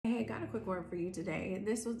Hey, got a quick word for you today.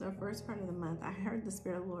 This was the first part of the month. I heard the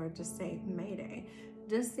Spirit of the Lord just say Mayday,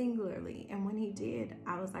 just singularly. And when he did,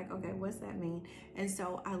 I was like, okay, what's that mean? And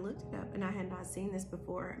so I looked it up and I had not seen this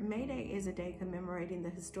before. May Day is a day commemorating the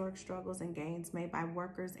historic struggles and gains made by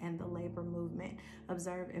workers and the labor movement.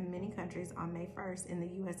 Observed in many countries on May 1st. In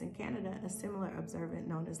the US and Canada, a similar observance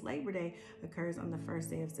known as Labor Day occurs on the first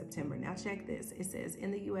day of September. Now check this. It says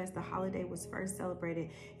in the US, the holiday was first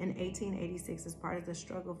celebrated in 1886 as part of the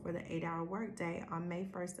struggle for the 8-hour workday. On May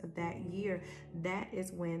 1st of that year, that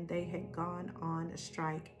is when they had gone on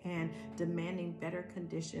strike and demanding better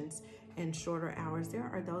conditions and shorter hours. There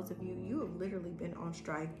are those of you, you have literally been on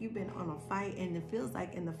strike. You've been on a fight, and it feels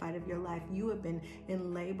like in the fight of your life, you have been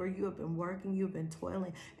in labor, you have been working, you've been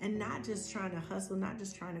toiling, and not just trying to hustle, not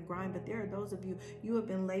just trying to grind, but there are those of you, you have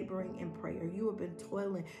been laboring in prayer, you have been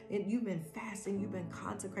toiling, and you've been fasting, you've been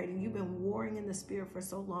consecrating, you've been warring in the spirit for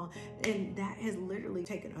so long, and that has literally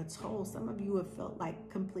taken a toll. Some of you have felt like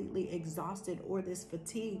completely exhausted or this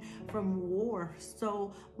fatigue from war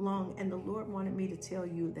so long, and the Lord wanted me to tell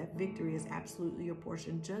you that victory is absolutely your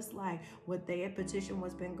portion. Just like what they had petitioned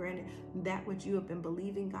was been granted, that which you have been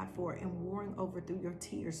believing God for and warring over through your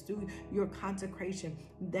tears, through your consecration,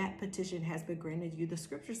 that petition has been granted you. The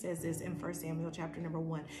scripture says this in 1 Samuel chapter number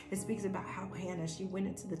 1. It speaks about how Hannah, she went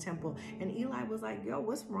into the temple and Eli was like, yo,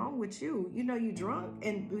 what's wrong with you? You know, you drunk?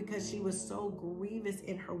 And because she was so grievous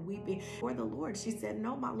in her weeping for the Lord, she said,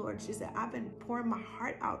 no, my Lord. She said, I've been pouring my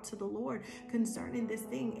heart out to the Lord concerning this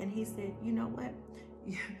thing. And he said, you know what?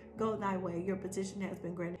 Go thy way, your petition has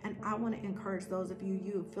been granted. And I want to encourage those of you,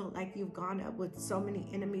 you feel like you've gone up with so many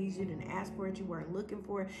enemies, you didn't ask for it, you weren't looking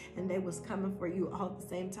for it, and they was coming for you all at the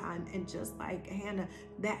same time. And just like Hannah,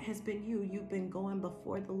 that has been you. You've been going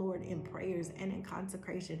before the Lord in prayers and in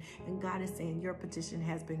consecration, and God is saying your petition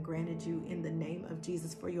has been granted you in the name of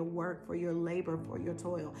Jesus for your work, for your labor, for your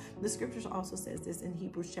toil. The scriptures also says this in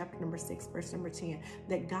Hebrews chapter number 6, verse number 10,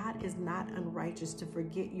 that God is not unrighteous to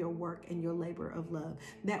forget your work and your labor of love.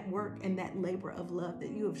 That work and that labor of love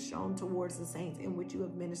that you have shown towards the saints in which you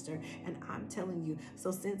have ministered. And I'm telling you,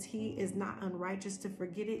 so since he is not unrighteous to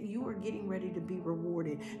forget it, you are getting ready to be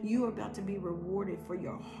rewarded. You are about to be rewarded for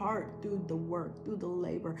your heart through the work, through the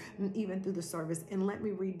labor, and even through the service. And let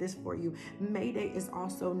me read this for you. May Day is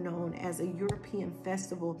also known as a European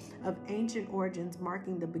festival of ancient origins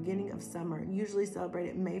marking the beginning of summer, usually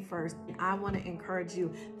celebrated May 1st. I want to encourage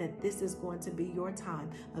you that this is going to be your time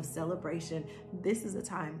of celebration. This is a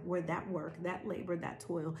time where that work, that labor, that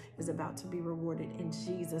toil is about to be rewarded in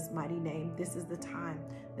Jesus' mighty name. This is the time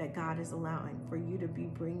that God is allowing for you to be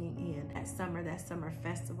bringing in that summer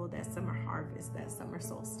festival, that summer harvest, that summer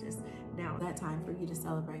solstice. Now that time for you to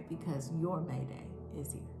celebrate because your May Day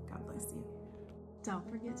is here. God bless you. Don't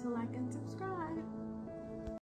forget to like and subscribe.